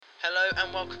Hello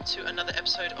and welcome to another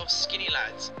episode of Skinny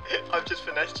Lads. I've just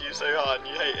finessed you so hard and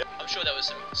you hate it. I'm sure there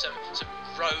was some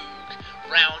rogue,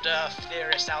 round earth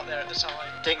theorists out there at the time.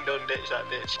 Ding dong ditch that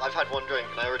bitch. I've had one drink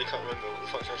and I already can't remember what the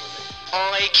fuck's wrong with me.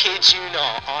 I kid you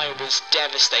not, I was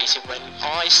devastated when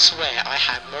I swear I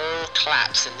had more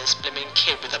claps than this blimmin'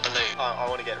 kid with a balloon. I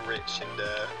want to get rich and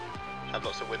have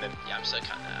lots of women. Yeah, I'm so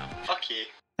cut now. Fuck you.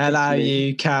 Hello,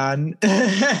 you can.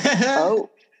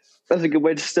 Oh, that's a good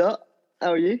way to start.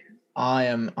 How are you? I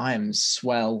am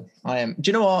swell. Do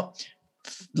you know what?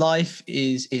 Life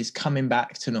is coming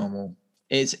back to normal.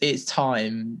 It's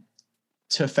time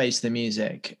to face the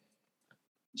music.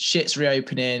 Shit's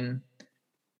reopening.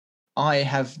 I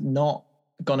have not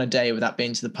gone a day without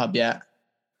being to the pub yet.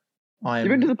 You've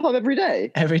been to the pub every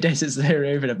day? Every day since they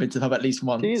reopened, I've been to the pub at least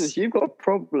once. Jesus, you've got a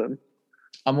problem.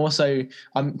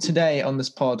 I'm today on this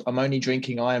pod, I'm only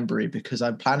drinking Iron Brew because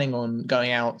I'm planning on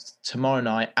going out tomorrow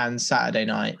night and Saturday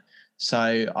night.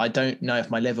 So I don't know if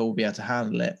my liver will be able to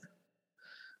handle it.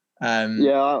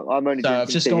 Yeah, I'm only. So I've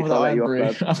just gone with Iron Brew.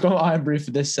 I've got Iron Brew for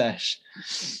this sesh.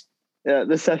 Yeah,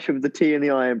 the session with the tea and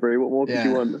the Iron Brew. What more could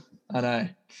you want? I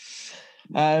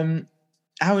know.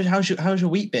 How's your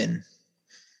week been?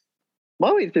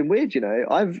 My week's been weird. You know,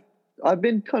 I've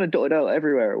been kind of dotted out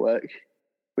everywhere at work,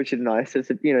 which is nice.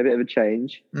 It's a bit of a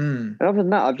change. And other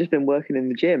than that, I've just been working in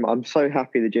the gym. I'm so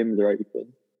happy the gyms are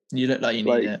open. You look like you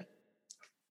need it.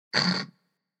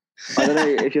 I don't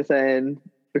know if you're saying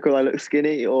because I look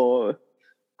skinny or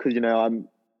because I'm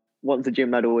once a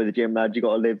gym lad, always a gym lad. You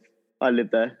got to live. I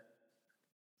live there.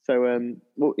 So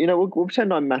we'll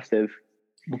pretend I'm massive.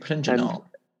 We'll pretend you're not.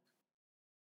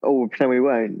 Oh, we'll pretend we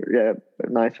won't. Yeah,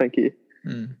 nice, thank you.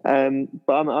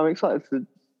 But I'm excited for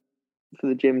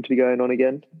the gym to be going on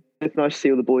again. It's nice to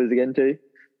see all the boys again too.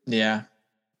 Yeah.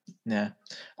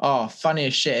 Oh, funny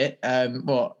as shit.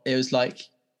 It was like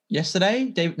yesterday,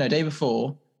 day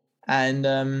before,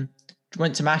 and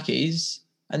went to Mackey's,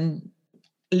 and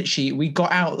literally we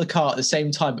got out of the car at the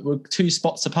same time, but we're 2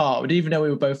 spots apart. We didn't even know we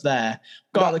were both there.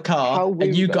 Got out of the car,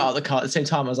 and you got out of the car at the same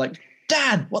time. I was like,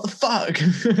 Dan, what the fuck?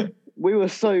 We were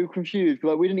so confused.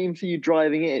 Like, we didn't even see you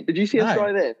driving in. Did you see us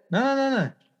drive in?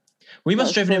 No. We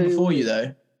must have driven in before you,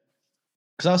 though.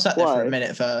 Because I was sat there for a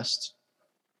minute first.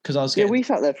 Because I was getting... Yeah, we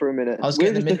sat there for a minute. I was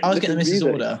getting the missus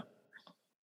order.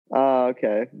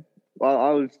 Okay. Well, I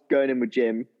was going in with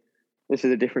Jim. This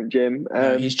is a different Jim.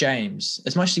 No, he's James.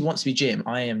 As much as he wants to be Jim,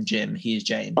 I am Jim. He is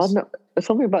James. There's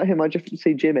something about him I just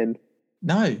see Jim in.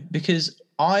 No, because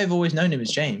I've always known him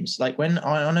as James. Like, when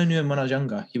I knew him when I was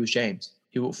younger, he was James.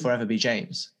 He will forever be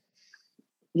James.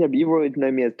 Yeah, but you've always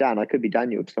known me as Dan. I could be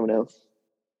Daniel to someone else.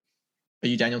 Are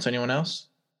you Daniel to anyone else?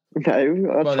 No.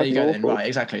 Well, there you go then. Right,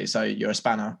 exactly. So you're a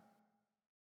spanner.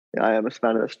 Yeah, I am a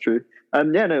spanner. That's true. Yeah,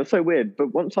 no, it was so weird.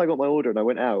 But once I got my order and I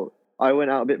went out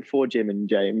a bit before Jim and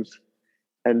James.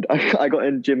 And I got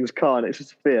in Jim's car and it's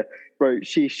just Sophia. Bro,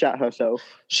 she shat herself.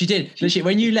 She did. Literally,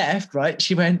 when you left, right,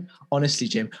 she went, honestly,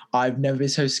 Jim, I've never been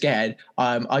so scared.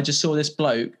 I just saw this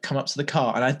bloke come up to the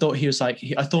car and I thought he was like,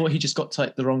 I thought he just got to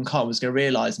like the wrong car, was going to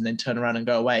realise and then turn around and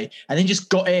go away. And then just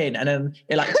got in and then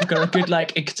it like took her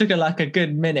a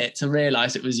good minute to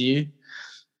realise it was you.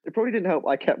 It probably didn't help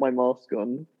I kept my mask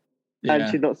on. Yeah.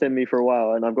 And she'd not seen me for a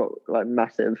while and I've got like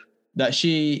massive. That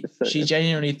she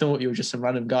genuinely thought you were just some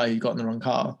random guy who got in the wrong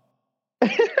car.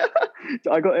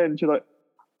 I got in, she's like,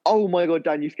 oh my God,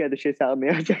 Dan, you scared the shit out of me.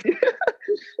 I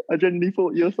genuinely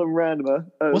thought you were some randomer.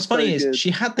 What's funny is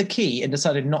she had the key and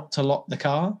decided not to lock the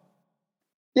car.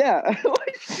 Yeah.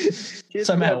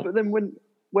 Somehow. Yeah, but then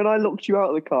when I locked you out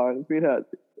of the car, and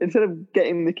instead of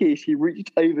getting the key, she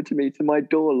reached over to me to my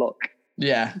door lock.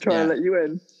 Yeah. Trying to let you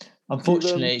in.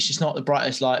 Unfortunately, she's not the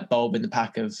brightest light bulb in the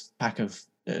pack of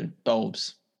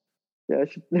bulbs. Yeah,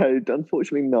 no,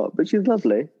 unfortunately not. But she's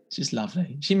lovely. She's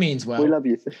lovely. She means well. We love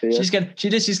you, Sophia. She's gonna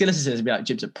listen to this and be like,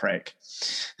 Jim's a prick,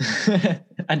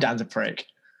 and Dan's a prick.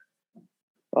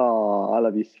 Oh, I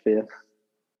love you, Sophia.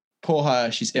 Poor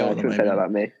her. She's ill at the moment. Say that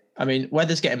about me. I mean,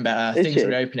 weather's getting better. Things are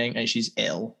reopening, and she's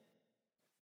ill.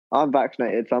 I'm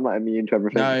vaccinated, so I'm not immune to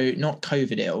everything. No, not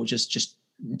COVID ill. Just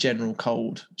general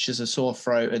cold. She has a sore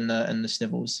throat and the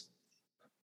snivels.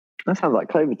 That sounds like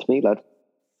COVID to me, lad.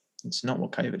 It's not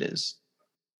what COVID is.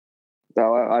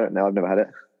 No, I don't know. I've never had it.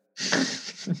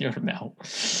 You're a mel.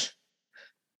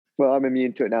 Well, I'm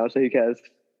immune to it now, so who cares?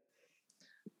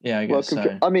 Yeah, I guess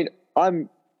so. I mean, I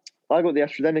got the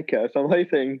AstraZeneca, so I'm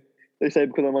hoping they say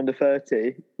because I'm under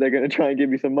 30, they're going to try and give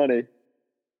me some money.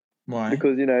 Why?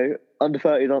 Because, under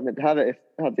 30s aren't meant to have the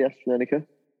AstraZeneca.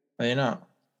 Are you not?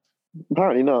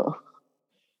 Apparently not.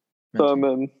 So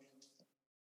I'm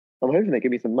hoping they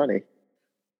give me some money.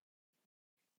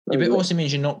 Yeah, but it also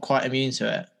means you're not quite immune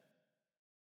to it.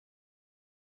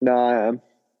 No, I am.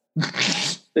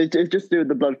 It's just to do with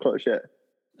the blood clot shit.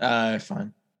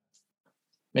 Fine.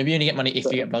 Maybe you only get money if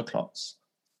you get blood clots.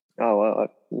 Oh, well,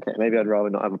 okay. Maybe I'd rather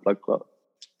not have a blood clot.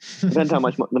 Depends how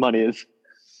much the money is.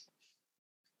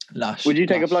 Lush. Would you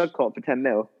take a lush. blood clot for 10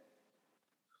 mil?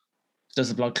 Does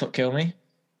the blood clot kill me?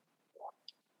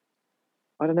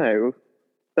 I don't know.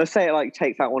 Let's say it like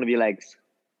takes out one of your legs.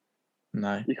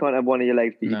 No. You can't have one of your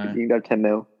legs, but No. you can go 10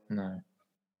 mil. No.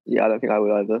 Yeah, I don't think I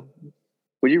would either.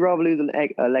 Would you rather lose a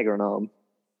leg or an arm?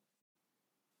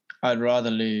 I'd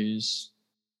rather lose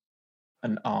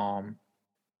an arm.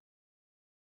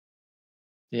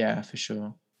 Yeah, for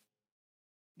sure.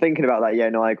 Thinking about that, yeah,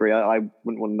 no, I agree. I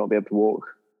wouldn't want to not be able to walk.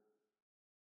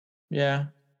 Yeah.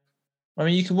 I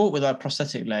mean, you can walk with like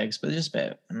prosthetic legs, but they're just a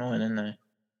bit annoying, aren't they?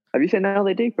 Have you seen now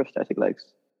they do prosthetic legs?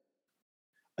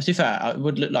 To be fair, I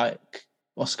would look like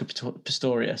Oscar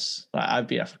Pistorius. Like I'd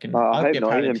be a fucking. I I'd hope be a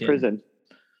not. He's in Paralympian. prison.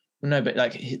 No, but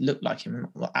like he looked like him,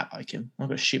 not act like him. I'm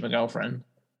gonna shoot my girlfriend.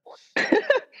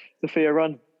 Sophia,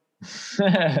 run. Do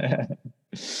Yeah.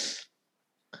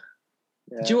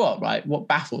 you know what? Right, what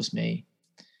baffles me?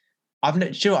 Do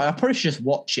you know what? I probably should just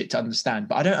watch it to understand,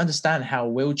 but I don't understand how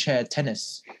wheelchair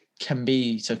tennis can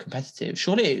be so competitive.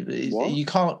 Surely What? you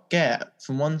can't get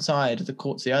from one side of the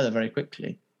court to the other very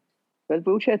quickly. There's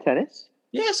wheelchair tennis?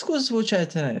 Yes, of course, it's wheelchair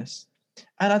tennis,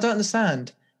 and I don't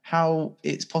understand how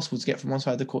it's possible to get from one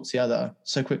side of the court to the other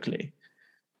so quickly.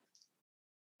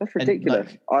 That's And,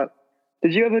 ridiculous.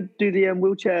 Did you ever do the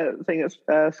wheelchair thing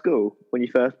at school when you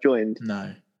first joined?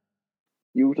 No.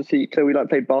 You also see, so we like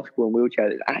played basketball in wheelchair.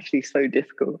 It's actually so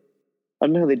difficult. I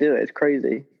don't know how they do it. It's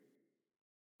crazy.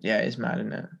 Yeah, it's mad,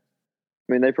 isn't it?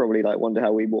 I mean, they probably like wonder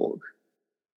how we walk.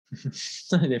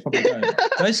 They probably don't.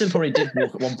 Most of them probably did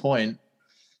walk at one point.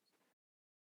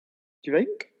 Do you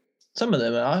think? Some of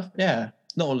them are, yeah.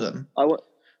 Not all of them.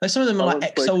 I Some of them are I like once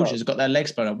woke ex-soldiers up- who got their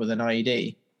legs blown up with an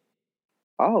IED.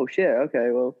 Oh shit. Okay.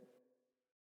 Well,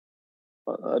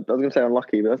 I was going to say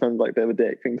unlucky, but that sounds like a bit of a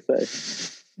dick thing to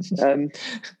say.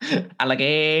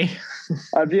 Alligator.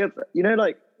 Have you ever, you know,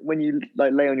 like when you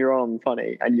like lay on your arm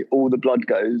funny and all the blood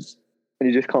goes and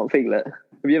you just can't feel it?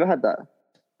 Have you ever had that?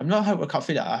 I can't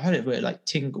feel that. I heard it where it like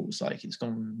tingles, like it's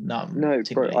gone numb. No,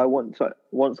 tingly. bro.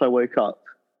 Once I woke up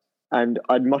and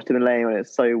I must have been laying on it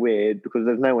so weird because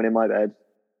there's no one in my bed.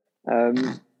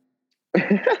 And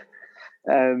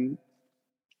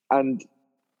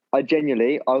I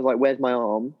was like, "Where's my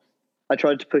arm?" I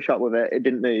tried to push up with it. It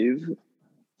didn't move.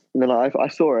 And then I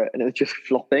saw it and it was just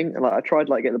flopping. And like I tried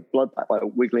like get the blood back by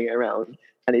wiggling it around,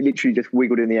 and it literally just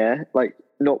wiggled in the air, like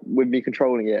not with me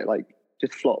controlling it, like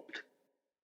just flopped.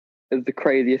 It was the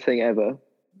craziest thing ever,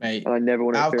 Mate, and I never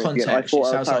want to out of experience it again. I context, it thought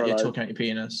I sounds was like you're paralysed. talking about your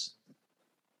penis.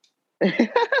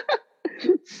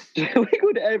 Just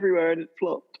wiggled it everywhere and it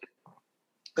flopped.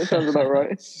 That sounds about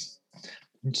right.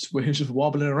 We're just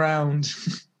wobbling around.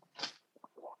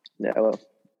 Yeah, well,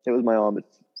 it was my arm.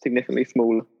 It's significantly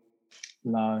smaller.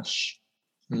 Lush.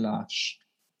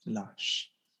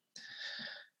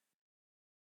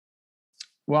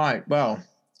 Right, well,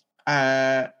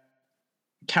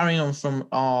 carrying on from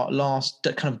our last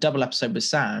kind of double episode with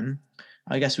Sam,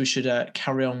 I guess we should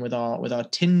carry on with our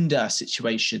Tinder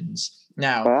situations.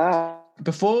 Now,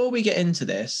 before we get into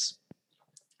this,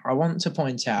 I want to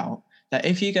point out that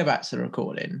if you go back to the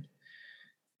recording,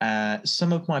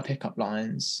 some of my pickup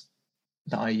lines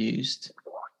that I used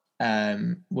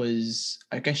was,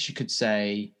 I guess you could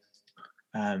say,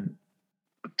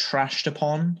 trashed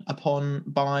upon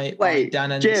by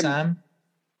Dan and Jim. Sam.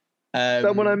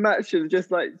 Someone I matched is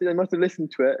just like, they must have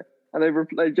listened to it and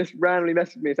they just randomly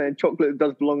messaged me saying chocolate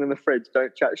does belong in the fridge,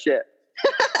 don't chat shit.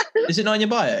 Is it not in your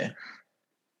bio?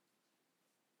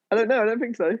 I don't know, I don't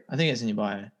think so. I think it's in your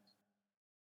bio.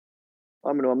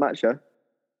 I'm going to unmatch her.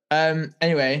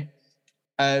 Anyway,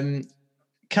 can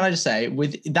I just say,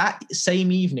 with that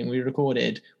same evening we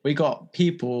recorded, we got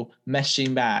people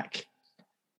messaging back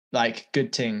like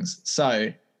good things.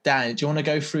 So, Dan, do you want to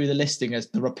go through the listing as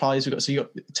the replies we got? So you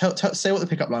got say what the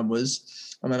pickup line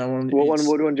was, and then I want. What one do you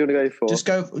want to go for? Just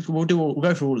go. We'll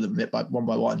go through all of them bit by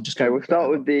one. Just okay. go. We'll start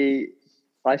with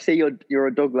I see you're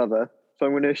a dog lover, so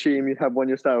I'm going to assume you have one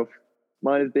yourself.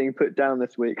 Mine is being put down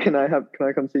this week. Can I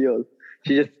come see yours?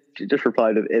 She just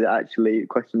replied with it actually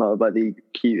question mark about the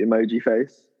cute emoji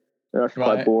face. That's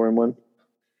quite a boring one.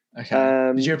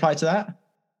 Okay. Did you reply to that?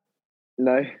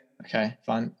 No. Okay,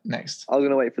 fine. Next. I was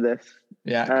going to wait for this.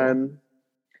 Yeah. Cool.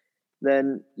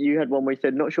 Then you had one where you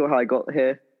said, "Not sure how I got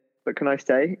here, but can I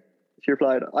stay?" She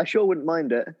replied, "I sure wouldn't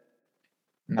mind it."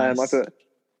 Nice. I put,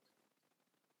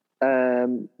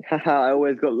 haha, I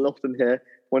always got lost in here.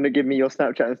 Want to give me your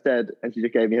Snapchat instead? And she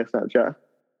just gave me her Snapchat.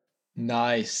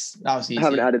 Nice. That was easy. I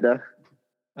haven't added her.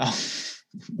 Oh,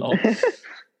 lol.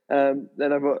 Then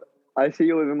I see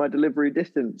you're within my delivery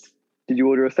distance. Did you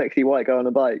order a sexy white guy on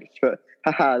a bike? But,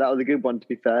 haha, that was a good one, to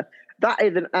be fair. That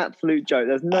is an absolute joke.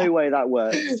 There's no way that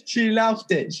works. She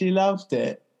loved it. She loved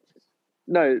it.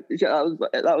 No,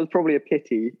 that was probably a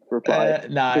pity reply.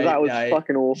 No, 'cause that was no.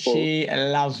 fucking awful. She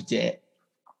loved it.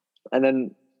 And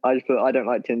then I just put, I don't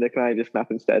like Tinder. Can I just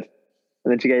snap instead?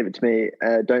 And then she gave it to me.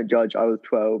 Don't judge. I was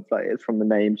 12. Like, it's from the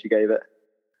name she gave it.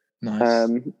 Nice.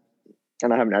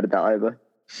 And I haven't added that either.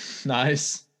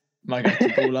 Nice. My go-to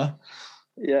baller.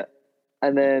 Yeah.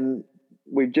 And then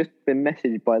we've just been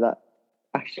messaged by that.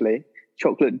 Ashley,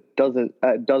 chocolate does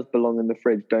belong in the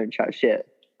fridge. Don't chat shit.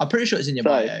 I'm pretty sure it's in your So-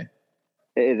 bio.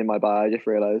 It is in my bio. I just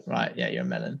realised. Right, yeah, you're a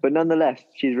melon. But nonetheless,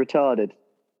 she's retarded.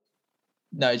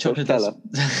 No, chocolate does.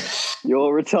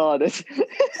 You're retarded.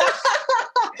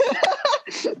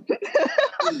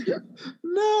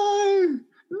 No.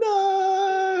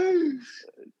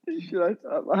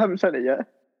 I haven't sent it yet.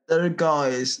 There are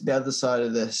guys the other side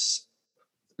of this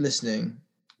listening,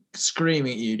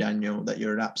 screaming at you, Daniel, that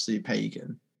you're an absolute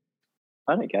pagan.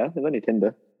 I don't care. There's only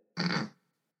Tinder.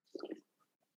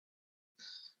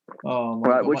 Oh my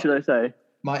Right. God. What should I say?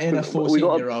 My inner we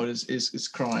got a- 14-year-old is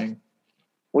crying.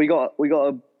 We got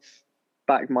to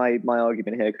back my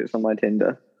argument here because it's on my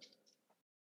Tinder.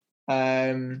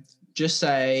 Just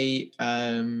say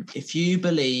if you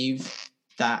believe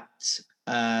that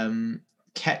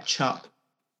ketchup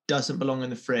doesn't belong in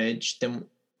the fridge, then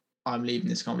I'm leaving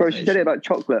this Bro, conversation. she said it about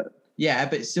chocolate. Yeah,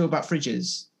 but it's still about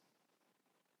fridges.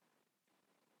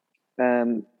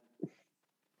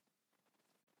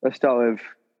 Let's start with.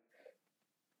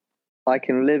 I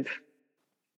can live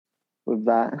with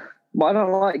that, but I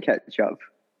don't like ketchup.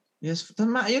 Yes,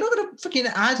 doesn't matter. You're not gonna freaking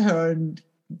add her, and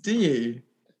do you?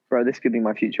 Bro, this could be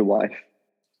my future wife.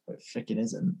 It freaking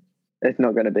isn't. It's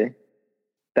not going to be.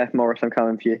 Beth Morris, I'm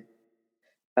coming for you.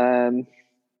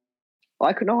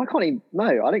 I can't even. No,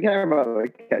 I don't care about the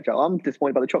ketchup. I'm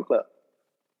disappointed by the chocolate.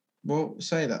 Well,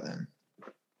 say that then.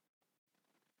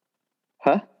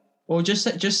 Huh? Well, just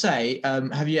say.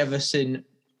 Have you ever seen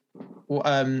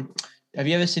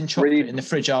chocolate in the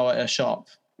fridge or at a shop?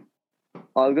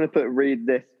 I was going to put read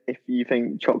this if you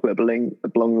think chocolate belongs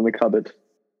in the cupboard.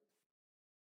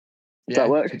 Does that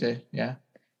work? Could do. Yeah.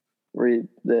 Read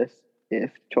this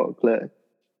if chocolate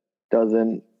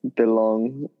doesn't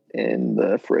belong in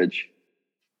the fridge.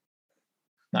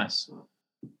 Nice.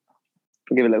 I'll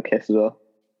give it a little kiss as well.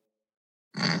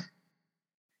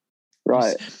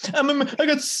 Right. I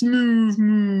got smooth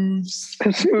moves.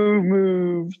 Smooth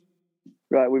moves.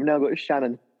 Right, we've now got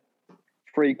Shannon.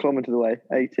 3 kilometers away,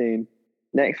 18.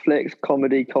 Netflix,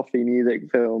 comedy, coffee,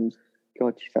 music, films.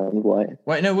 God, she sounds white.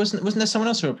 Wait, no, wasn't there someone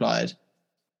else who replied?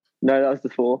 No, that was the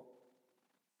 4.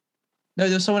 No,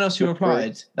 there was someone else who The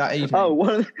replied that evening. Oh,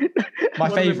 one of My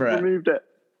one of them favourite. removed it.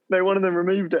 No, one of them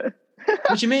removed it.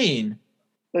 What do you mean?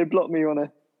 They blocked me on it.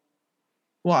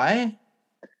 Why?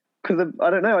 Because I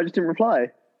don't know, I just didn't reply.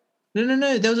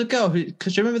 No. There was a girl who,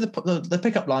 because you remember the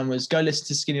pickup line was go listen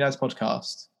to Skinny Lads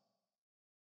podcast.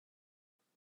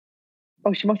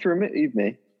 Oh, she must have removed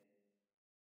me.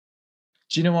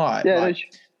 Do you know why? Yeah, Right.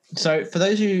 So for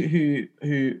those of you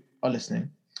who are listening,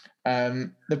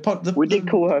 we did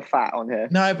call her fat on here.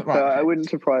 No, but right. So okay. it wouldn't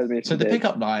surprise me if So she the did.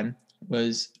 pickup line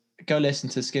was go listen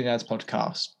to Skinny Lads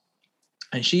podcast,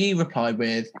 and she replied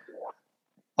with,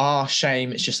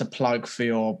 shame, it's just a plug for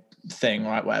your thing,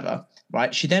 right? Whatever.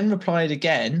 Right. She then replied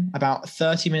again about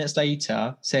 30 minutes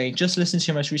later saying, just listen to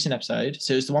your most recent episode.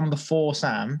 So it was the one before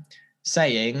Sam,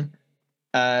 saying,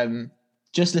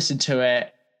 just listen to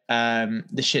it.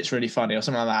 The shit's really funny or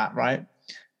something like that. Right.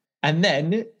 And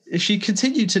then if she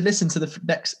continued to listen to the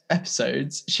next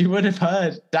episodes, she would have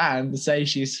heard Dan say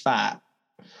she's fat.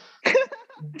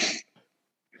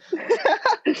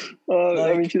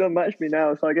 I mean, she doesn't match me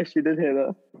now, so I guess she did hear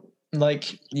that.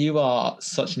 Like, you are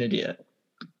such an idiot.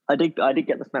 I did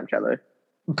get the Snapchat though,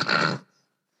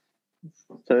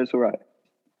 so it's all right.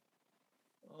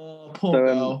 Oh, poor So,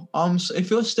 girl. If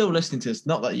you're still listening to this,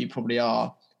 not that you probably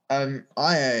are, I am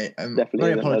Definitely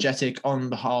very isn't, apologetic on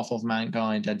behalf of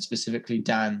mankind and specifically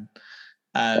Dan.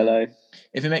 Hello.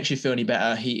 If it makes you feel any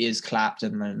better, he is clapped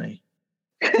and lonely.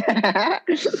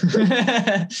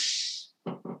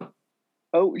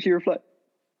 Oh, she replied.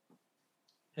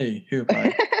 Who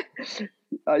replied?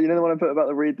 You know the one I put about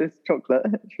the read this chocolate?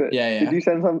 Yeah. Did you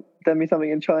send me something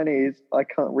in Chinese? I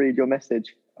can't read your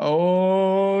message.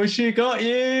 Oh, she got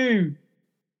you.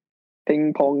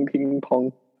 Ping pong, ping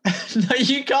pong. No,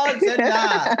 you can't send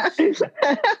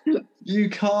that. You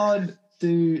can't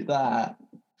do that.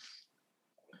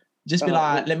 Just be Oh,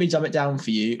 like, let me dumb it down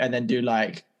for you, and then do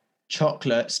like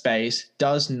chocolate space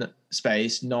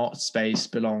space not space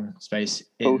belong space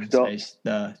Full in stop. space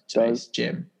the space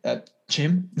gym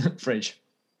gym fridge.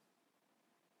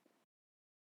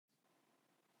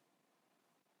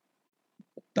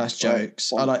 That's Right.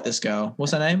 jokes. I like this girl.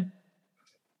 What's her name?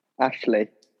 Ashley.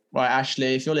 Right,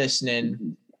 Ashley. If you're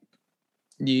listening,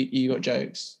 you got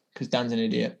jokes because Dan's an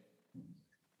idiot.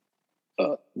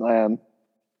 I am.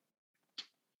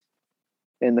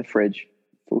 In the fridge.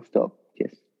 Full stop.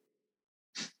 Yes.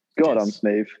 God, I'm Yes.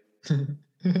 smooth.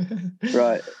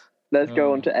 Right. Let's go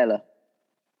Oh. on to Ella.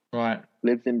 Right.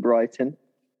 Lives in Brighton.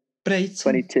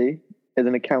 22. Is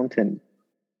an accountant.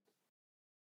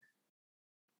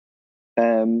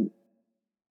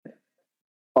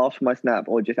 Ask for my snap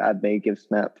or just add me. Give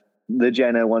snap. The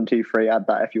Jenna 123. Add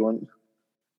that if you want.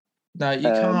 No, you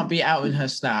can't be out in her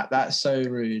snap. That's so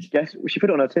rude. Guess she put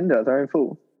it on her Tinder. It's her own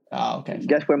fault. Oh, okay. fine.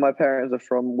 Guess where my parents are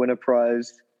from. Win a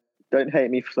prize. Don't hate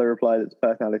me for slow replies. It's a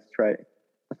personality trait.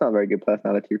 That's not a very good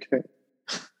personality trait.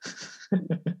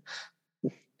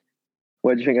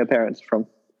 Where do you think her parents are from?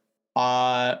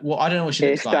 Well, I don't know what she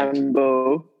looks like.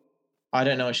 Istanbul. I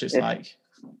don't know what she looks If- like.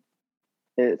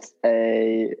 It's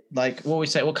a Like, what we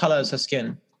say? What color is her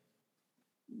skin?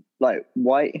 like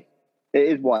white. It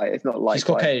is white. It's not light She's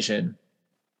white. Caucasian.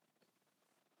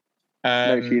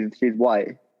 No, she's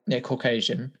white. Yeah,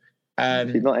 Caucasian.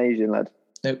 She's not Asian, lad.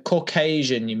 No,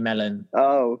 Caucasian, you melon.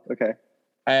 Oh, okay.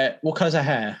 What colour's her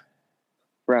hair?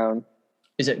 Brown.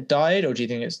 Is it dyed or do you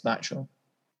think it's natural?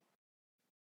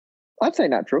 I'd say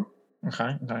natural.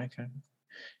 Okay.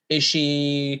 Is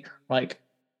she like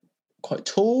quite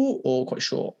tall or quite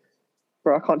short?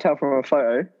 Bro, I can't tell from a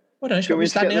photo. Well, no, she Do could you be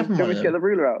standing up want on me one to of get the them.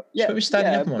 ruler out? She could be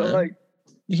standing up on one but of them. like,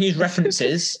 You can use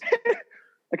references.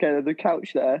 okay, there's a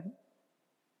couch there. Have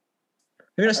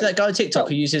you not seen that guy on TikTok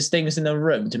who uses things in the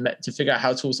room to figure out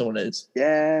how tall someone is?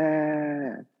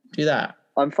 Yeah. Do that.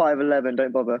 I'm 5'11",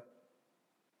 don't bother.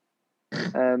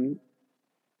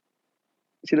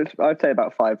 She looks, I'd say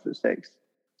about 5'6".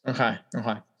 Okay.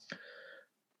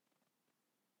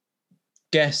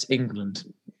 Guess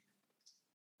England.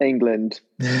 England.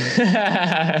 Is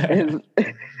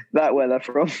that where they're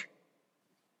from?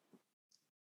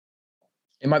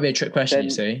 It might be a trick question, you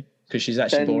see, because she's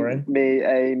actually Send boring. me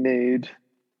a nude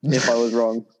if I was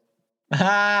wrong.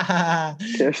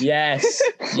 Yes.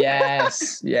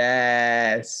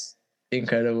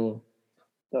 Incredible.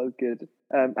 That was good.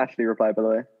 Ashley replied, by the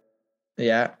way.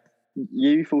 Yeah.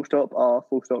 You, full stop, are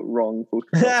full stop, wrong, full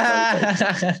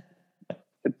stop.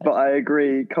 But I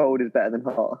agree, cold is better than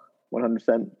hot.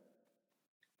 100%.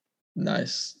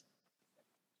 Nice.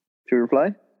 Should we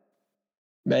reply?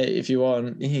 Mate, if you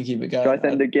want, you can keep it going. Should I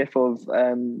send a gif of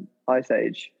Ice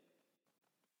Age?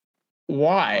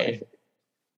 Why?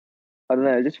 I don't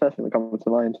know, just first thing that comes to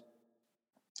mind.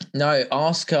 No,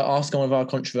 ask her one of our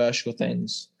controversial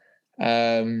things.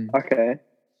 Okay.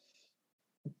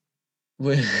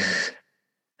 Would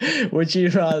you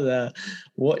rather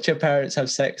watch your parents have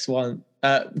sex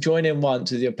join in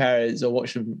once with your parents, or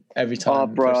watch them every time? Oh,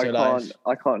 bro, I can't life?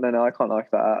 I can't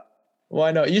ask that.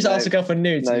 Why not? You just No, ask a girl for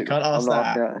nudes, and you can't ask I'm not that.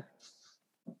 asking that.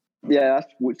 Yeah,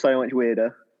 that's so much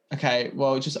weirder. Okay,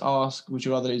 well, just ask, would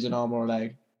you rather lose an arm or a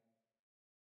leg?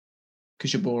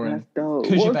 Because you're boring. That's dope.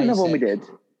 'Cause What you're was another one we basic. did?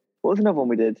 What was another one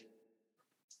we did?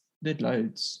 Did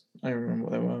loads. I don't remember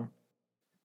what they were.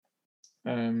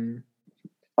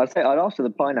 I'd ask for the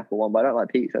pineapple one, but I don't like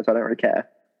pizza, so I don't really care.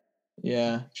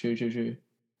 Yeah, true.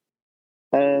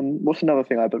 What's another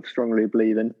thing I strongly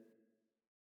believe in?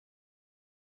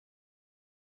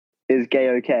 Is gay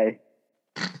okay?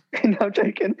 No, I'm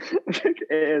joking.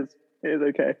 It is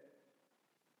okay.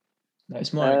 No,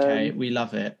 it's more okay. We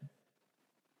love it.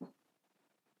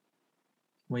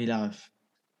 We love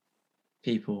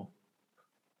people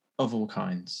of all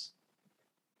kinds.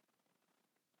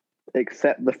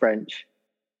 Except the French.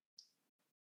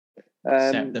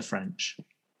 Except the French.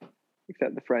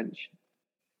 Except the French.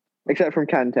 Except from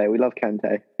Kante. We love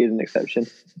Kante. He's an exception.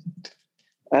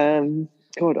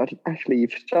 God, actually,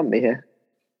 you've stumped me here.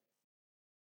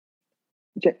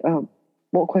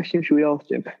 What question should we ask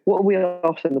him? What have we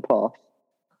asked in the past?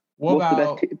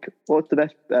 What's the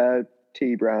best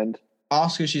tea brand?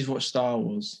 Ask her if she's watched Star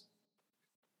Wars.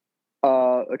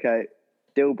 Okay.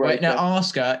 Deal breaker. Wait, now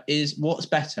ask her, what's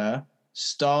better,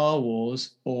 Star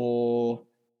Wars or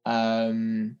I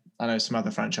know some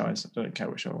other franchise. I don't care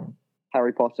which one.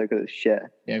 Harry Potter, because it's shit.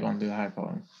 Yeah, go on, do the Harry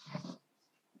Potter.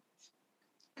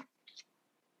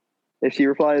 If she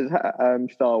replies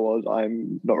Star Wars,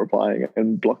 I'm not replying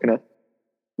and blocking her.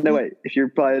 No, wait. If she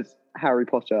replies Harry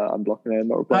Potter, I'm blocking her and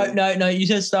not replying. No, you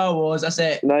said Star Wars. That's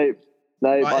it. No. No,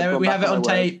 Right, I've there, gone we back have it my on words.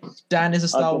 tape. Dan is a I've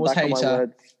Star gone Wars back on my hater.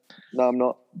 words. No, I'm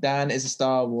not. Dan is a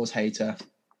Star Wars hater.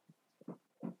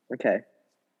 Okay.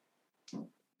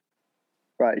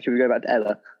 Right, should we go back to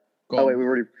Ella? Go Oh on. wait,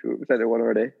 we said it one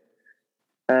already.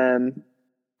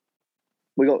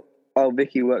 We got. Oh,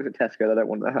 Vicky works at Tesco. I don't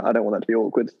want that. I don't want that to be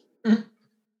awkward.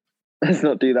 Let's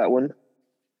not do that one.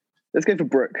 Let's go for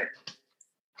Brooke.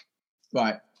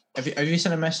 Right. Have you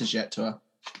sent a message yet to her?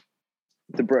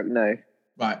 To Brooke, no.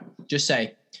 Right. Just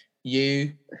say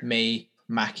you, me,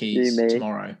 Mackey's You, me.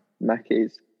 tomorrow.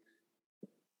 Mackey's.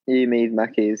 You, me,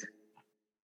 Mackey's.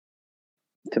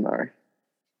 Tomorrow.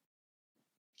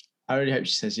 I really hope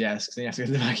she says yes because then you have to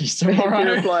go to Mackey's If tomorrow. she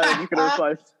replies, I'm just going to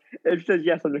reply. If she says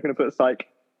yes, I'm just going to put psych.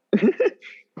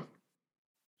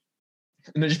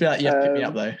 And then just be like, you have to pick me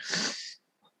up though.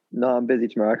 No, I'm busy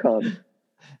tomorrow. I can't.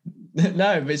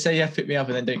 No, but say you have to pick me up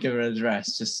and then don't give her an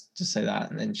address. Just say that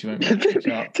and then she won't pick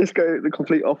you up. Just go the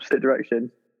complete opposite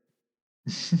direction.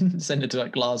 Send her to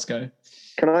like Glasgow.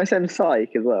 Can I send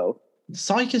psych as well?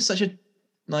 Psych is such a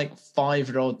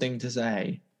 5-year-old thing to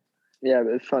say. Yeah,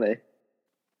 but it's funny.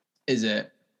 Is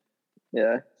it?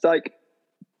 Yeah. Psych.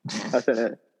 I sent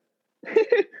it.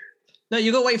 No,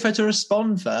 you got to wait for her to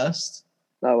respond first.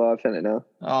 Oh well, I've sent it now.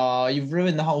 Oh, you've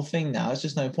ruined the whole thing now. It's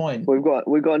just no point. We've got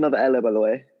another Ella, by the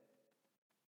way.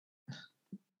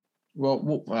 Well,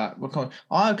 we'll come.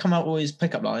 I'll come out with all these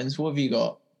pickup lines. What have you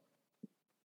got?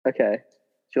 Okay.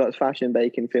 She likes fashion,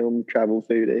 baking, film, travel,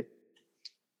 foodie.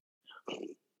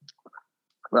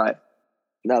 Right.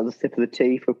 That was a sip of the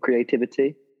tea for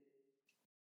creativity.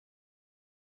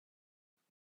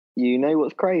 You know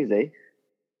what's crazy?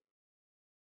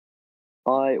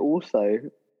 I also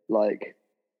like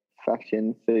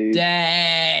fashion, food.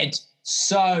 Dead.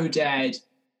 So dead.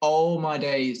 Oh my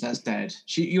days, that's dead.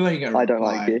 You ain't gonna. I don't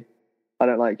like you. I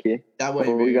don't like you. That What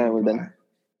way are we going with then?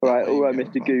 All right,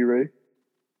 Mr. Guru.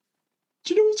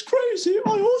 Do you know what's crazy?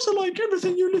 I also like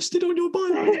everything you listed on your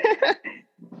bio.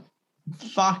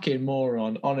 Fucking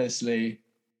moron, honestly.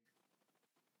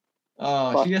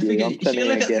 Oh, Fuck if you, you I'm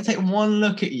sending a gift. take one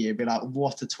look at you and be like,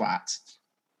 what a twat.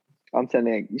 I'm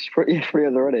sending it. You're free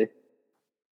already.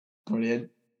 Brilliant.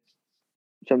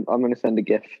 So I'm going to send a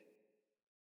GIF.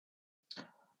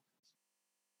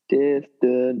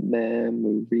 Distant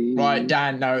memory. Right,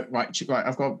 Dan. No, right.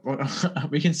 I've got.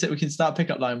 We can start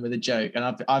pickup line with a joke, and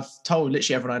I've told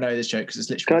literally everyone I know this joke because it's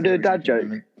literally. Can I do a dad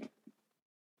joke?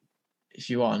 If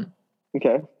you want.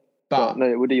 Okay. But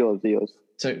no, we'll do yours. Do yours.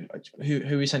 So who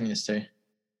are we sending this to?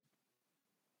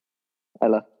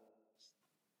 Ella.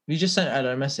 You just sent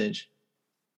Ella a message.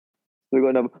 We've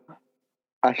got another.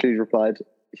 Ashley's replied.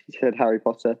 She said Harry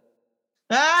Potter.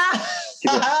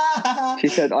 She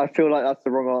said, I feel like that's the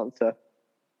wrong answer.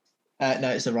 No,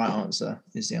 it's the right answer.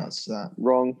 Is the answer to that.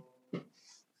 Wrong.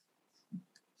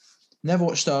 Never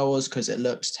watched Star Wars because it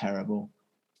looks terrible.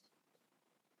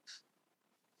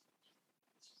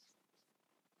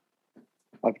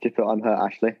 I've just put I'm her,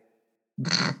 Ashley.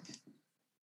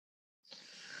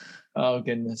 Oh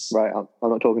goodness! Right, I'm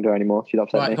not talking to her anymore. She's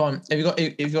upset me. Right, go on.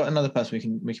 If you've got another person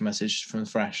we can message from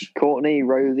Fresh. Courtney,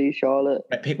 Rosie, Charlotte.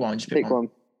 Right, pick one. Just Pick one.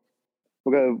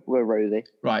 We'll go Rosie.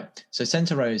 Right. So send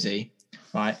to Rosie.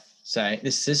 Right. Say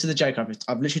this is the joke I've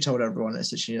literally told everyone.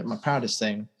 It's literally my proudest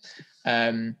thing.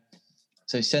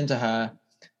 So send to her.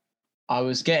 I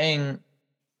was getting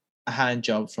a hand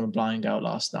job from a blind girl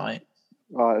last night.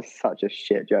 Oh, it's such a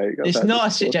shit joke. It's not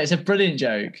a shit joke. It's a brilliant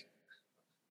joke.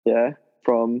 Yeah,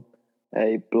 from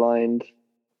a blind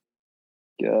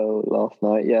girl last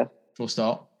night. Yeah. Full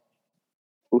stop.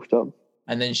 Full stop.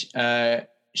 And then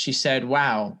she said,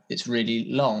 "Wow, it's really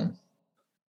long."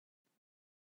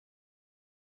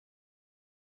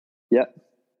 Yep.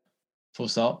 Full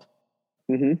stop.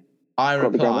 Mm-hmm. I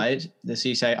replied. Does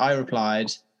he say? I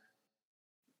replied.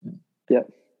 Yep.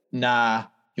 Nah,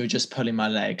 you're just pulling my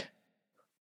leg.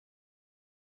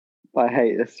 I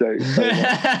hate this joke so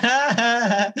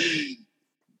much.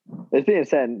 It's being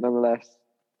sent nonetheless.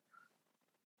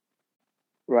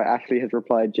 Right, Ashley has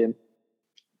replied, Jim.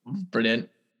 Brilliant.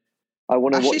 I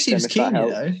want to Ashley watch them seems if keen, that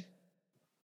helps.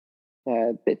 though.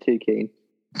 A bit too keen.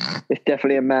 It's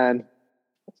definitely a man.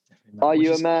 Are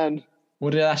you a man?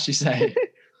 What did Ashley say?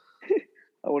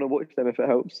 I want to watch them if it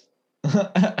helps.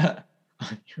 Are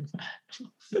you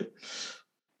a man?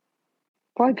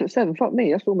 5'7", fuck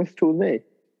me. That's almost as tall as me.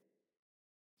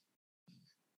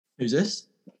 Who's this?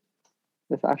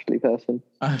 This Ashley person.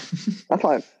 Oh. That's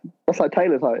like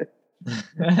Taylor's height.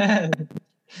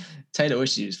 Taylor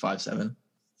wishes he was 5'7".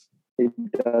 He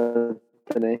does,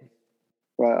 doesn't he?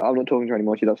 Right, I'm not talking to her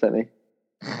anymore. She's upset me.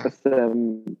 Let's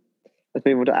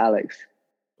move on to Alex.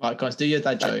 Right, guys, do your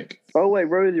dad joke. Oh wait,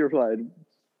 Rosie replied.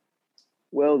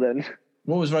 Well then.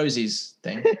 What was Rosie's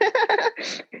thing?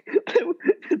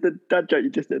 The dad joke you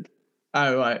just did.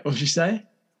 Oh, right. What did you say?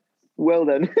 Well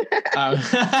then. Oh.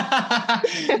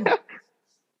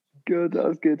 Good, that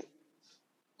was good.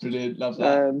 Brilliant. Love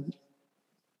that.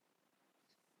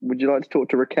 Would you like to talk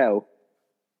to Raquel?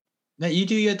 No, you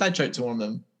do your dad joke to one of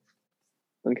them.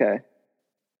 Okay.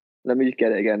 Let me just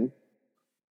get it again.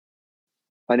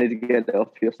 I need to get it off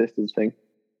your sister's thing.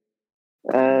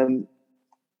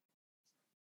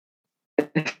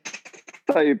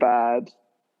 So bad.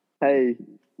 Hey,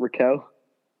 Raquel.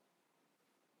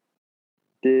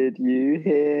 Did you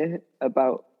hear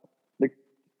about the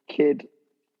kid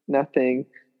napping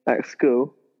at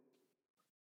school?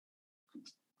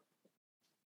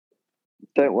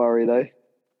 Don't worry though.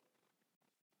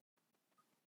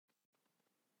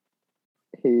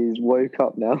 He's woke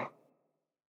up now.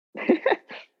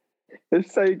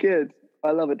 It's so good.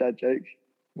 I love a dad joke.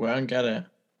 Well, I don't get it.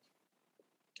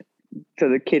 So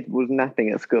the kid was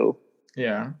napping at school,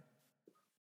 Yeah.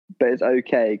 but it's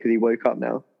okay because he woke up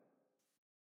now.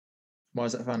 Why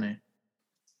is that funny?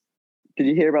 Did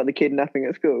you hear about the kid napping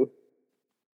at school?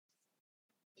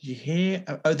 Did you hear?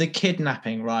 Oh, the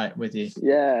kidnapping, right, with you.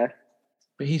 Yeah,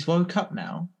 But he's woke up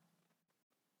now.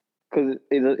 because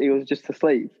he was just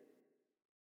asleep.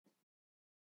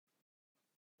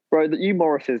 Bro, you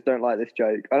Morrises don't like this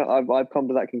joke. I've come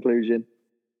to that conclusion.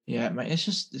 Yeah, mate. It's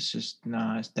just,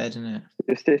 nah, it's dead, isn't it?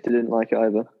 Your sister didn't like it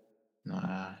either.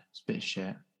 Nah, it's a bit of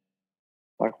shit.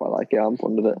 I quite like it. I'm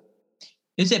fond of it.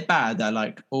 Is it bad that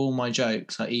like all my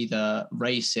jokes are either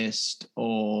racist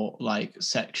or like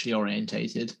sexually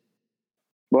orientated?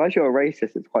 Well, as you're a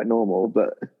racist, it's quite normal.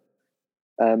 But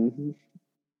other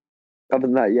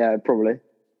than that, yeah, probably.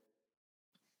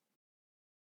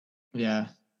 Yeah.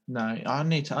 No, I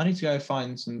need to go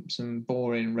find some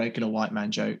boring regular white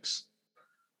man jokes.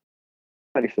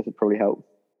 Racist would probably help.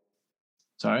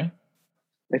 Sorry?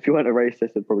 If you weren't a racist,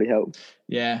 it'd probably help.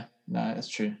 Yeah, no, that's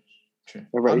true. True.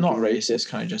 A I'm not racist. racist,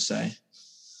 can I just say?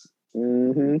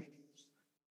 Mm-hmm.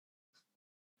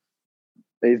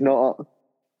 He's not.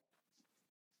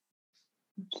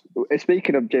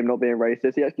 Speaking of Jim not being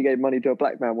racist, he actually gave money to a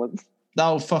black man once.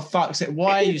 Oh, for fuck's sake!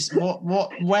 Why? Are you,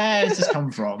 what? Where has this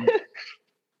come from?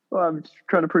 Well, I'm just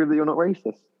trying to prove that you're not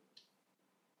racist.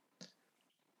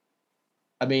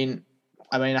 I mean,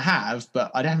 I have,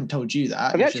 but I haven't told you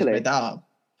that. Have you Just actually? made that up.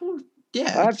 Well,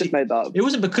 yeah, I have just made that up. It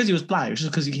wasn't because he was black. It was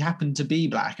just because he happened to be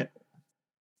black.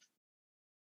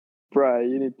 Bro,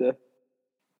 you need to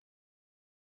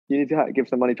give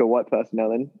some money to a white person now.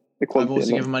 Then I've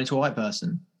also given money to a white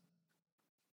person.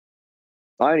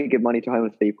 I only give money to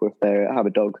homeless people if they have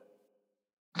a dog.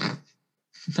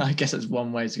 I guess that's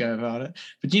one way to go about it.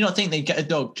 But do you not think they'd get a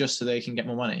dog just so they can get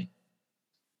more money?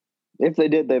 If they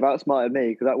did, they've outsmarted me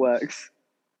because that works.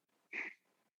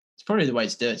 It's probably the way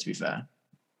to do it, to be fair.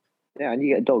 Yeah, and you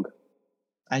get a dog.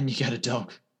 And you get a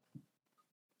dog.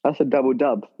 That's a double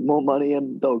dub. More money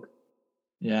and dog.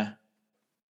 Yeah.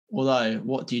 Although,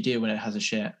 what do you do when it has a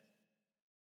shit?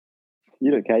 You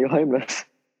don't care. You're homeless.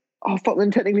 Oh, fuck, then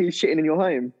technically you're shitting in your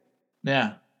home.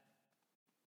 Yeah.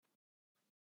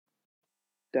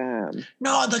 Damn.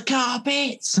 Not the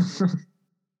carpets!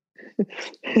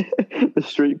 The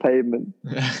street pavement.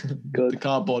 The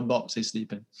cardboard box they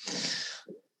sleep in.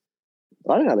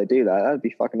 I don't know how they do that. That'd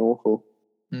be fucking awful.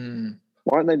 Mm.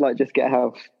 Why don't they like just get a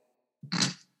house?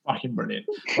 Fucking brilliant.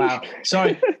 Wow.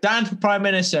 Sorry, Dan for Prime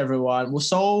Minister, everyone. We'll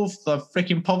solve the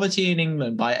freaking poverty in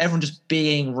England by everyone just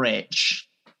being rich.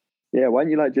 Yeah, why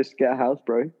don't you like just get a house,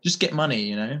 bro? Just get money,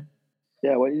 you know?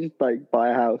 Yeah, why don't you just like buy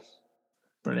a house?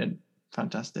 Brilliant.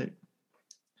 Fantastic.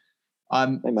 Hey,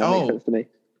 man, makes sense to me.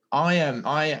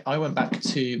 I went back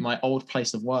to my old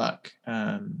place of work.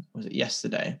 Was it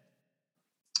yesterday?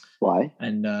 Why?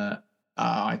 And I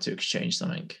had to exchange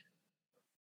something.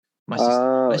 My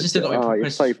sister got me a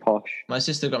Christmas. You're so posh. My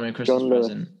sister got me a Christmas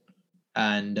present,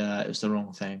 and it was the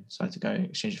wrong thing, so I had to go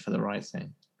exchange it for the right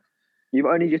thing. You've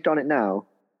only just done it now.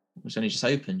 It was only just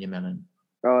open, you melon.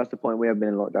 Oh, that's the point. We haven't been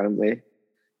in lockdown, haven't we?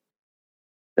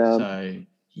 So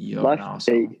you're an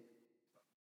arsehole.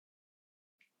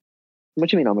 What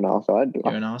do you mean I'm an arsehole?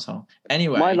 You're an arsehole.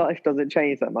 Anyway. My life doesn't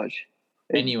change that much.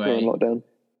 Anyway. In lockdown.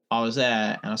 I was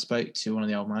there and I spoke to one of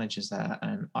the old managers there,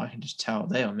 and I can just tell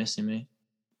they are missing me.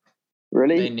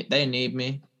 Really? They need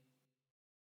me.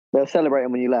 They were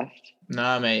celebrating when you left.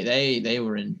 No, mate, they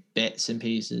were in bits and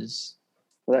pieces.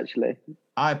 Well, actually.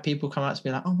 I had people come up to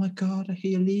me like, "Oh my god, I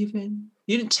hear you're leaving.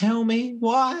 You didn't tell me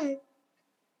why."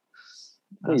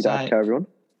 You don't have to tell everyone.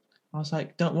 I was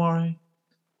like, "Don't worry.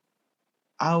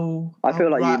 I will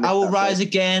rise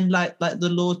again, like the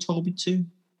Lord told me to."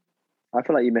 I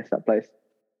feel like you missed that place.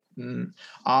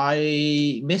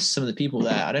 I miss some of the people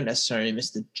there. I don't necessarily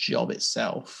miss the job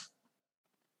itself.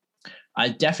 I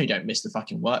definitely don't miss the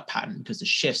fucking work pattern because the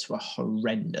shifts were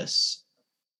horrendous.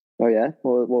 Oh yeah,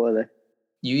 what were they?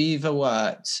 You either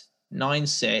worked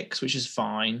 9-6, which is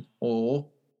fine, or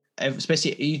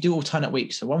especially you do alternate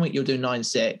weeks. So 1 week you'll do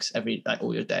 9-6 every like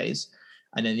all your days,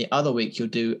 and then the other week you'll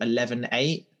do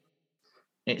 11-8.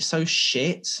 It's so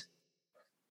shit.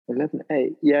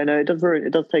 11-8. Yeah, no, it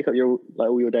does take up your like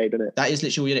all your day, doesn't it? That is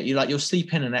literally you'll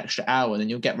sleep in an extra hour, and then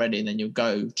you'll get ready, and then you'll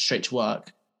go straight to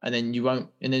work, and then you won't.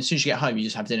 And then as soon as you get home, you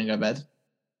just have dinner and go to bed.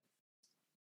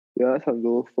 Yeah, that sounds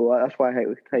awful. That's why I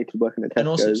hated working at Tesco's. And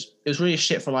also, it was really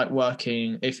shit for like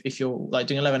working if you're like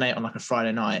doing 11-8 on like a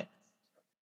Friday night,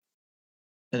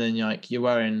 and then you're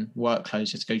wearing work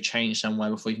clothes, you have to go change somewhere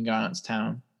before you can go out to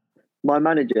town. My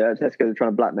manager at Tesco's is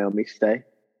trying to blackmail me to stay.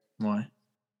 Why?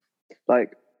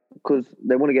 Like, because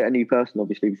they want to get a new person,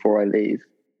 obviously, before I leave.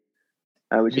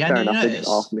 Which is fair enough. They just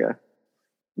asked me.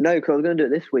 No, because I was going to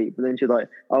do it this week, but then she's like,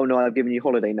 "Oh no, I've given you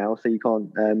holiday now, so you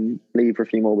can't leave for a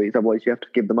few more weeks. Otherwise, you have to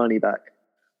give the money back."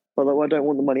 I was like, "Well, I don't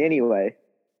want the money anyway.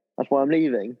 That's why I'm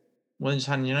leaving." Well, then just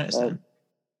hand in your notice then.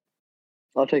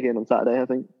 I'll take it in on Saturday, I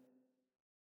think.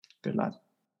 Good lad.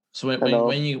 So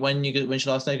when's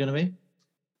your last day going to be?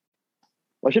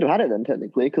 I should have had it then,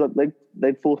 technically, because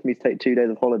they forced me to take 2 days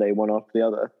of holiday, one after the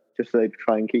other, just so they could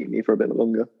try and keep me for a bit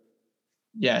longer.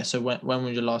 Yeah. So when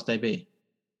would your last day be?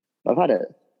 I've had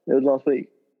it. It was last week.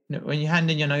 No, when you hand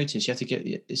in your notice, you have to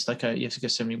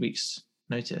give so many weeks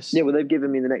notice. Yeah, well, they've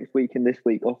given me the next week and this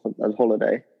week off as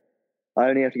holiday. I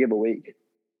only have to give a week.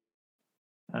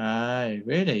 Oh,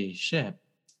 really? Shit.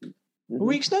 Mm-hmm. A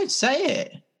week's notice, say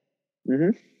it.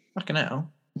 Mm-hmm. Fucking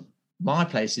hell. My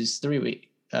place is 3 weeks.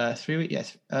 3 weeks,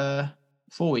 yes.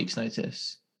 4 weeks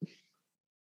notice.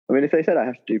 I mean, if they said I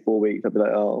have to do 4 weeks, I'd be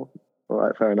like, oh, all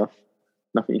right, fair enough.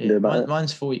 Nothing you can do about it.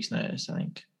 Mine's 4 weeks notice, I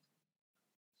think.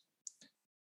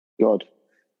 God,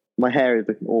 my hair is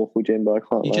looking awful, Jim, but I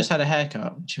can't. You just had a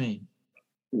haircut. What do you mean?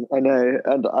 I know,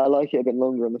 and I like it a bit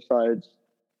longer on the sides.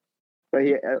 But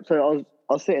so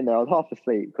I was sitting there. I was half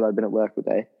asleep because I'd been at work all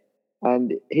day,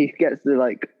 and he gets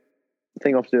the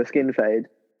thing off to do a skin fade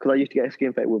because I used to get a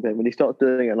skin fade with him. When he starts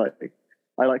doing it,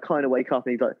 I kind of wake up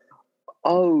and he's like,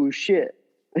 "Oh shit,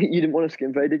 you didn't want a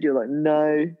skin fade, did you?" Like,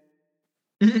 no.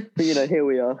 But here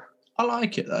we are. I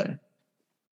like it though.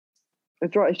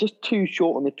 It's right. It's just too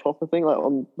short on the top. I think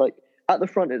at the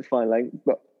front it's fine length,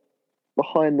 but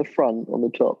behind the front on the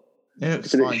top,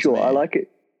 it's a bit short. I like it.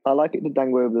 I like it to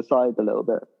dangle over the sides a little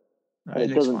bit. No, it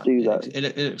doesn't do that.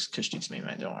 It looks cushy to me,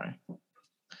 mate. Don't worry.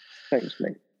 Thanks,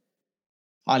 mate.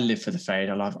 I live for the fade.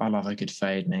 I love a good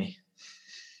fade, me.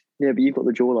 Yeah, but you've got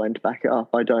the jawline to back it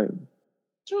up. I don't.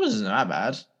 Yours isn't that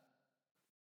bad.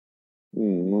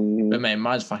 But mate,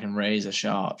 mine's fucking razor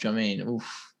sharp. Do you know what I mean?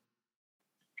 Oof.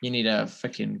 You need a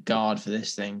freaking guard for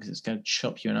this thing because it's going to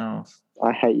chop you in half.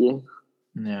 I hate you.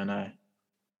 Yeah, I know.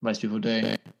 Most people do.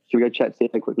 Should we go check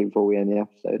CFA quickly before we end the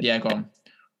episode? Yeah, go on.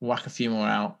 Whack a few more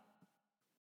out.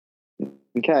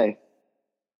 Okay.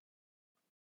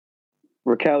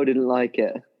 Raquel didn't like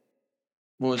it.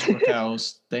 What was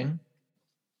Raquel's thing?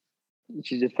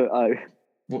 She just put O.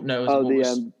 No, what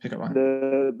was pick up line?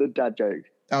 The dad joke.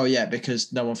 Oh yeah,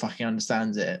 because no one fucking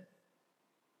understands it.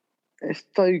 It's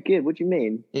so good. What do you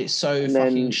mean? It's so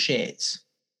fucking shit.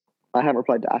 I haven't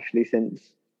replied to Ashley since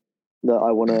that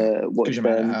I want to watch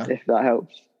them, if that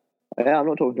helps. Yeah, I'm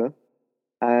not talking to her.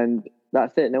 And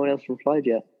that's it. No one else replied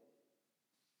yet.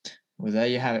 Well, there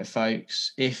you have it,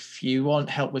 folks. If you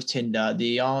want help with Tinder,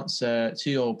 the answer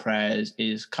to your prayers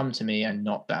is come to me and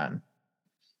not Dan.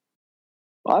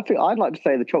 I think I'd like to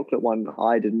say the chocolate one.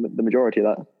 I did the majority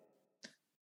of that.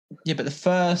 Yeah, but the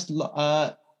first,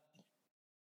 the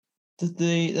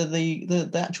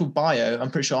actual bio,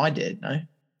 I'm pretty sure I did. No,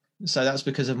 so that's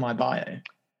because of my bio.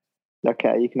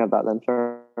 Okay, you can have that then.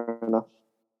 Fair enough.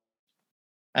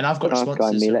 And I've got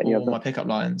responses to all my pickup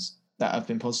lines that have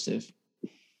been positive.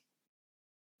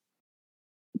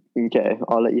 Okay,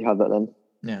 I'll let you have that then.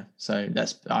 Yeah, so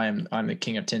I'm the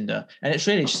king of Tinder, and it's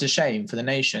really just a shame for the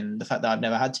nation the fact that I've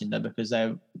never had Tinder because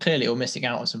they're clearly all missing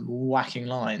out on some whacking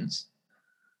lines.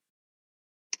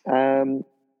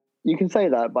 You can say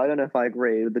that, but I don't know if I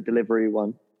agree with the delivery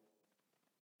one.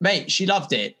 Mate, she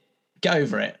loved it. Get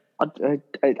over it. I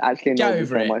actually get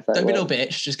over it. Don't be a little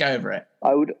bitch. Just go over it.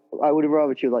 I would have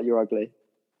rather she was like, "You're ugly."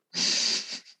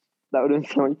 That would have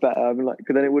been so much better. I mean,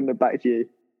 because then it wouldn't have backed you.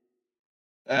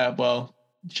 Well,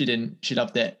 she didn't. She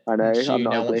loved it. I know. She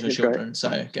now wants her children,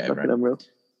 so get over it. Unreal.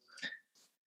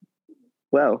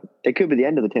 Well, it could be the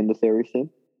end of the Tinder series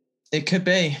soon. It could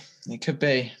be. It could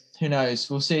be. who knows?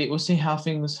 We'll see. We'll see how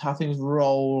things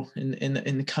roll in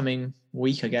the coming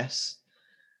week, I guess.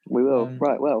 We will.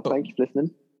 Right. Well, but- thank you for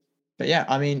listening. But yeah,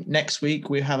 I mean, next week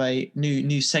we have a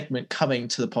new segment coming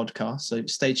to the podcast, so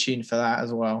stay tuned for that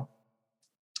as well.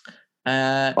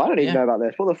 I don't even know about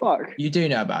this. What the fuck? You do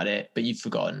know about it, but you've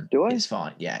forgotten. Do I? It's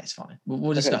fine. Yeah, it's fine.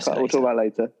 We'll discuss it later. We'll talk about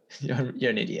it later.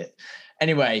 You're an idiot.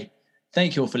 Anyway,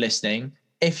 thank you all for listening.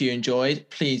 If you enjoyed,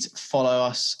 please follow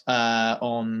us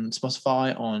on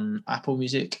Spotify, on Apple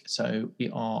Music. So we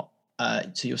are.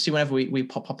 So you'll see whenever we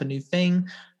pop up a new thing.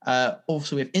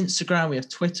 Also, we have Instagram, we have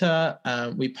Twitter.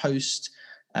 We post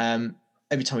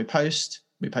every time we post.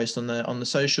 We post on the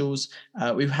socials.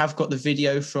 We have got the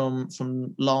video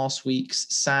from last week's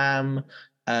Sam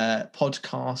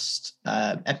podcast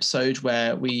episode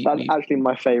where That's actually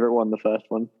my favorite one, the first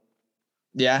one.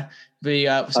 Yeah, we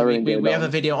have a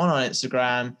video on our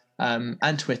Instagram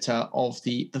and Twitter of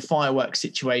the fireworks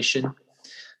situation.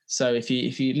 So if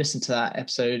you listen to that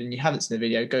episode and you haven't seen the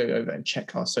video, go over and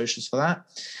check our socials for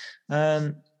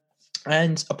that.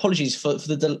 And apologies for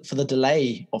the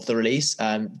delay of the release.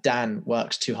 Dan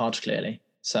works too hard, clearly.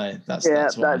 So that's why.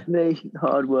 That's me.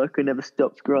 Hard worker never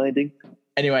stops grinding.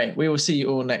 Anyway, we will see you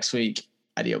all next week.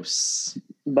 Adios.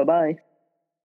 Bye-bye.